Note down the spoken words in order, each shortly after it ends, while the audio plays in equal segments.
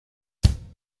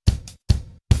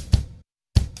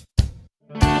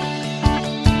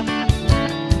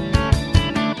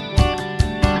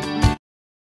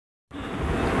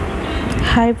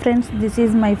Hi friends, this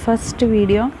is my first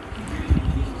video.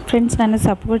 Friends, నన్ను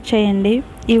support చేయండి.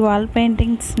 ఈ వాల్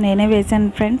పెయింటింగ్స్ నేనే వేశాను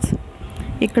ఫ్రెండ్స్.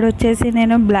 ఇక్కడ వచ్చేసి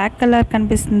నేను బ్లాక్ కలర్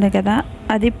కనిపిస్తుంది కదా,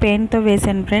 అది పెయింట్తో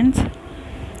వేశాను ఫ్రెండ్స్.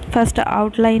 ఫస్ట్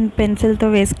అవుట్లైన్ పెన్సిల్తో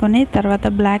వేసుకొని తర్వాత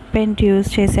బ్లాక్ పెయింట్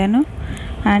యూజ్ చేశాను.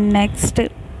 అండ్ నెక్స్ట్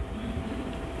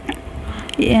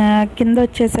కింద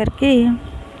వచ్చేసరికి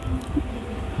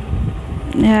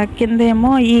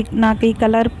కిందేమో నాకు ఈ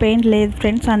కలర్ పెయింట్ లేదు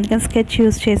ఫ్రెండ్స్, అందుకని స్కెచ్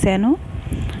యూజ్ చేశాను.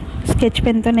 స్కెచ్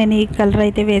పెన్తో నేను ఈ కలర్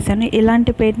అయితే వేశాను.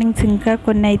 ఇలాంటి పెయింటింగ్స్ ఇంకా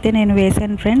కొన్ని అయితే నేను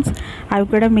వేశాను ఫ్రెండ్స్, అవి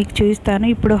కూడా మీకు చూపిస్తాను.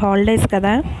 ఇప్పుడు హాలిడేస్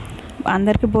కదా,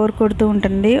 అందరికీ బోర్ కొడుతూ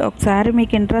ఉంటుంది. ఒకసారి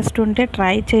మీకు ఇంట్రెస్ట్ ఉంటే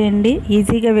ట్రై చేయండి,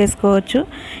 ఈజీగా వేసుకోవచ్చు.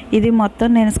 ఇది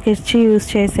మొత్తం నేను స్కెచ్ యూజ్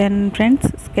చేశాను ఫ్రెండ్స్,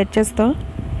 స్కెచెస్తో.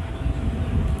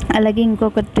 అలాగే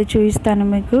ఇంకొకటి చూపిస్తాను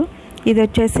మీకు. ఇది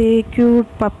వచ్చేసి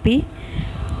క్యూట్ పప్పీ,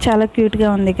 చాలా క్యూట్గా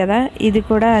ఉంది కదా. ఇది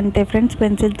కూడా అంతే ఫ్రెండ్స్,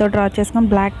 పెన్సిల్తో డ్రా చేసుకొని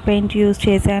బ్లాక్ పెయింట్ యూజ్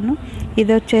చేశాను.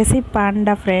 ఇది వచ్చేసి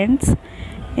పాండా ఫ్రెండ్స్.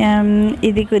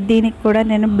 దీనికి కూడా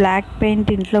నేను బ్లాక్ పెయింట్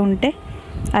ఇంట్లో ఉంటే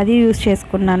అది యూజ్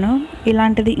చేసుకున్నాను.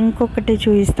 ఇలాంటిది ఇంకొకటి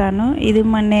చూపిస్తాను. ఇది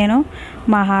నేను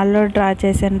మా హాల్లో డ్రా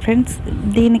చేశాను ఫ్రెండ్స్.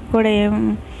 దీనికి కూడా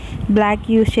బ్లాక్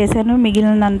యూజ్ చేశాను,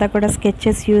 మిగిలినంతా కూడా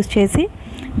స్కెచెస్ యూజ్ చేసి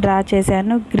డ్రా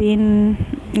చేశాను. గ్రీన్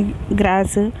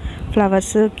గ్రాస్,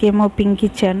 ఫ్లవర్స్కి ఏమో పింక్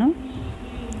ఇచ్చాను.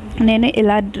 నేను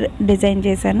ఇలా డిజైన్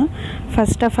చేశాను.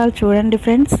 ఫస్ట్ ఆఫ్ ఆల్ చూడండి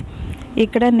ఫ్రెండ్స్,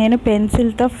 ఇక్కడ నేను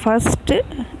పెన్సిల్తో ఫస్ట్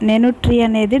నేను ట్రీ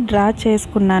అనేది డ్రా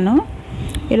చేసుకున్నాను.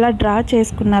 ఇలా డ్రా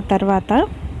చేసుకున్న తర్వాత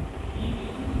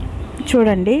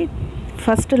చూడండి,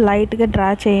 ఫస్ట్ లైట్గా డ్రా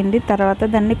చేయండి, తర్వాత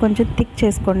దాన్ని కొంచెం థిక్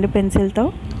చేసుకోండి పెన్సిల్తో.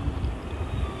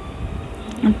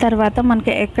 తర్వాత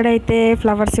మనకి ఎక్కడైతే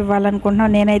ఫ్లవర్స్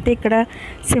ఇవ్వాలనుకుంటున్నాం, నేనైతే ఇక్కడ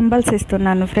సింబల్స్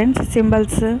ఇస్తున్నాను ఫ్రెండ్స్.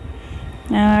 సింబల్స్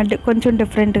కొంచెం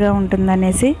డిఫరెంట్గా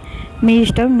ఉంటుందనేసి మీ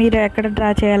ఇష్టం. మీరు ఎక్కడ డ్రా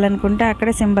చేయాలనుకుంటే అక్కడ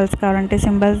సింబల్స్ కావాలంటే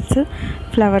సింబల్స్,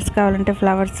 ఫ్లవర్స్ కావాలంటే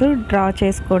ఫ్లవర్స్ డ్రా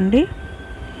చేసుకోండి.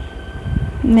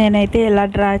 నేనైతే ఇలా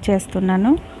డ్రా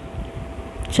చేస్తున్నాను.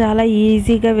 చాలా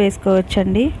ఈజీగా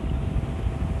వేసుకోవచ్చండి.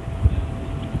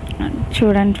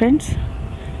 చూడండి ఫ్రెండ్స్,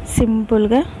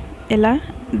 సింపుల్గా ఇలా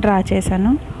డ్రా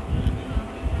చేశాను.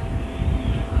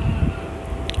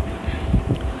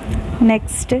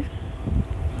 నెక్స్ట్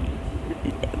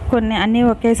కొన్ని అన్నీ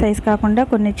ఒకే సైజ్ కాకుండా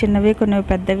కొన్ని చిన్నవి, కొన్ని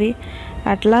పెద్దవి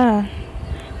అట్లా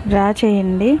డ్రా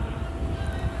చేయండి.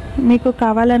 మీకు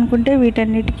కావాలనుకుంటే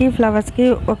వీటన్నిటికీ ఫ్లవర్స్కి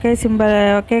ఒకే సింబల్,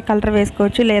 ఒకే కలర్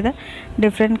వేసుకోవచ్చు, లేదా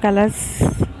డిఫరెంట్ కలర్స్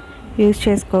యూజ్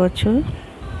చేసుకోవచ్చు.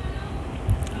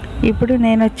 ఇప్పుడు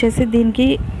నేను వచ్చేసి దీనికి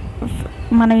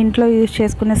మనం ఇంట్లో యూజ్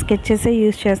చేసుకునే స్కెచెసే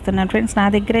యూజ్ చేస్తున్నాను ఫ్రెండ్స్. నా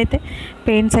దగ్గర అయితే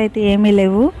పెయింట్స్ అయితే ఏమీ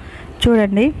లేవు.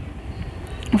 చూడండి,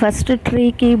 ఫస్ట్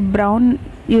ట్రీకి బ్రౌన్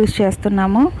యూజ్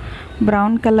చేస్తున్నాము.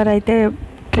 బ్రౌన్ కలర్ అయితే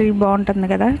ట్రీ బాగుంటుంది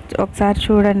కదా, ఒకసారి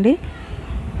చూడండి.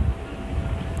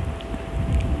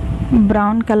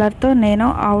 బ్రౌన్ కలర్తో నేను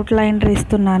అవుట్లైనర్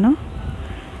ఇస్తున్నాను.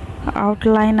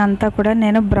 అవుట్లైన్ అంతా కూడా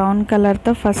నేను బ్రౌన్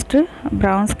కలర్తో ఫస్ట్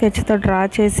బ్రౌన్ స్కెచ్తో డ్రా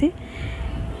చేసి,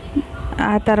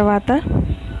 ఆ తర్వాత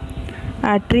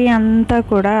ఆ ట్రీ అంతా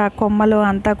కూడా, ఆ కొమ్మలు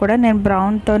అంతా కూడా నేను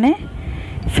బ్రౌన్తోనే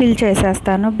ఫిల్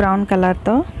చేసేస్తాను, బ్రౌన్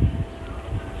కలర్తో.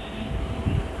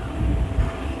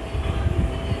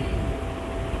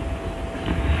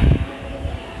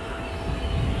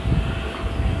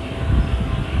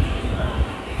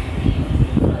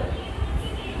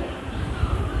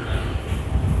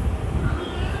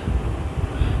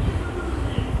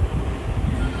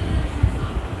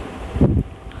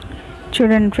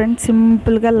 చూడండి ఫ్రెండ్స్,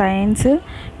 సింపుల్గా లైన్స్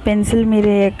పెన్సిల్,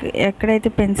 మీరు ఎక్కడైతే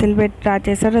పెన్సిల్ పెట్టి డ్రా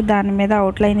చేశారో దాని మీద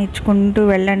అవుట్లైన్ ఇచ్చుకుంటూ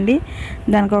వెళ్ళండి.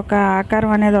 దానికి ఒక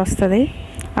ఆకారం అనేది వస్తుంది.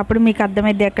 అప్పుడు మీకు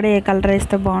అర్థమైంది ఎక్కడ ఏ కలర్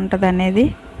వేస్తే బాగుంటుంది అనేది.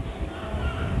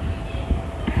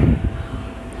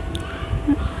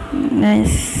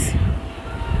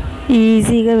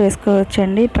 ఈజీగా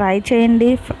వేసుకోవచ్చండి, ట్రై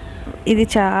చేయండి. ఇది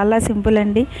చాలా సింపుల్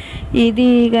అండి. ఇది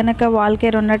కనుక వాల్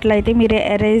కేర్ ఉన్నట్లయితే మీరు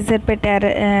ఎరేజర్ పెట్టి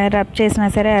రబ్ చేసినా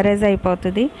సరే ఎరేజ్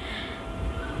అయిపోతుంది.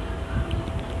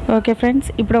 ఓకే ఫ్రెండ్స్,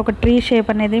 ఇప్పుడు ఒక ట్రీ షేప్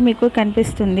అనేది మీకు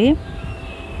కనిపిస్తుంది.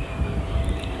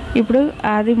 ఇప్పుడు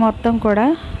అది మొత్తం కూడా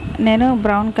నేను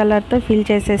బ్రౌన్ కలర్తో ఫిల్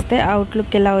చేసేస్తే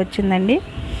అవుట్లుక్ ఇలా వచ్చిందండి.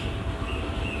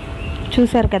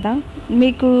 చూసారు కదా.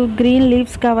 మీకు గ్రీన్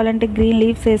లీవ్స్ కావాలంటే గ్రీన్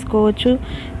లీవ్స్ వేసుకోవచ్చు,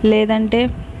 లేదంటే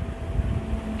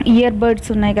ఇయర్ బడ్స్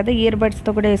ఉన్నాయి కదా, ఇయర్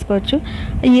బడ్స్తో కూడా వేసుకోవచ్చు.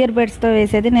 ఇయర్ బడ్స్తో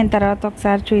వేసేది నేను తర్వాత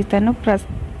ఒకసారి చూపిస్తాను.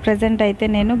 ప్రజెంట్ అయితే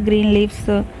నేను గ్రీన్ లీవ్స్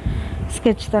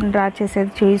స్కెచ్తో డ్రా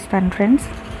చేసేది చూపిస్తాను ఫ్రెండ్స్.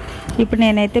 ఇప్పుడు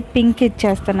నేనైతే పింక్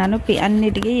ఇచ్చేస్తున్నాను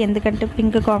అన్నిటికీ, ఎందుకంటే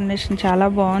పింక్ కాంబినేషన్ చాలా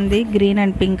బాగుంది, గ్రీన్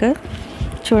అండ్ పింక్.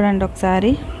 చూడండి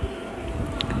ఒకసారి,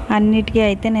 అన్నిటికీ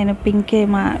అయితే నేను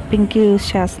పింక్ యూజ్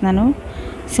చేస్తున్నాను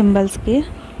సింబల్స్కి.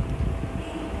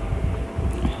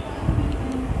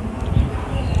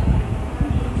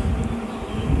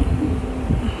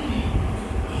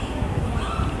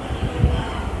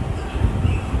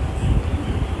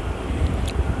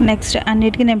 నెక్స్ట్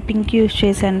అన్నిటికీ నేను పింక్ యూస్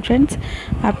చేశాను ఫ్రెండ్స్.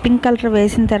 ఆ పింక్ కలర్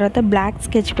వేసిన తర్వాత బ్లాక్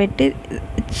స్కెచ్ పెట్టి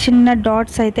చిన్న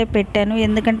డాట్స్ అయితే పెట్టాను,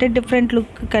 ఎందుకంటే డిఫరెంట్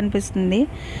లుక్ కనిపిస్తుంది.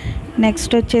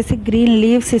 నెక్స్ట్ వచ్చేసి గ్రీన్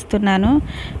లీవ్స్ ఇస్తున్నాను.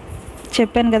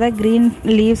 చెప్పాను కదా, గ్రీన్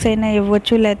లీవ్స్ అయినా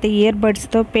ఇవ్వచ్చు, లేకపోతే ఇయర్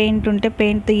బడ్స్తో పెయింట్ ఉంటే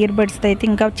పెయింట్తో ఇయర్ బడ్స్తో అయితే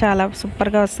ఇంకా చాలా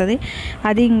సూపర్గా వస్తుంది.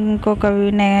 అది ఇంకొక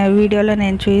వీడియోలో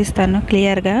నేను చూపిస్తాను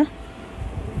క్లియర్గా.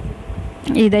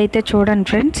 ఇదైతే చూడండి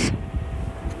ఫ్రెండ్స్.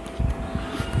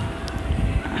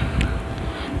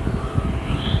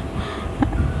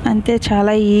 అంతే,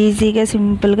 చాలా ఈజీగా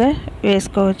సింపుల్గా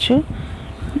వేసుకోవచ్చు.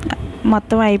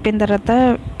 మొత్తం అయిపోయిన తర్వాత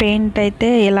పెయింట్ అయితే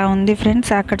ఇలా ఉంది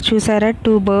ఫ్రెండ్స్. అక్కడ చూసారా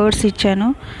 2 బర్డ్స్ ఇచ్చాను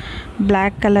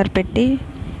బ్లాక్ కలర్ పెట్టి.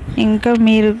 ఇంకా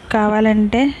మీరు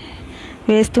కావాలంటే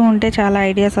వేస్తూ ఉంటే చాలా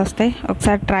ఐడియాస్ వస్తాయి.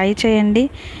 ఒకసారి ట్రై చేయండి.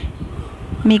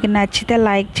 మీకు నచ్చితే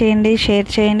లైక్ చేయండి, షేర్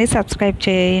చేయండి, సబ్స్క్రైబ్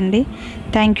చేయండి.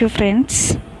 Thank you friends.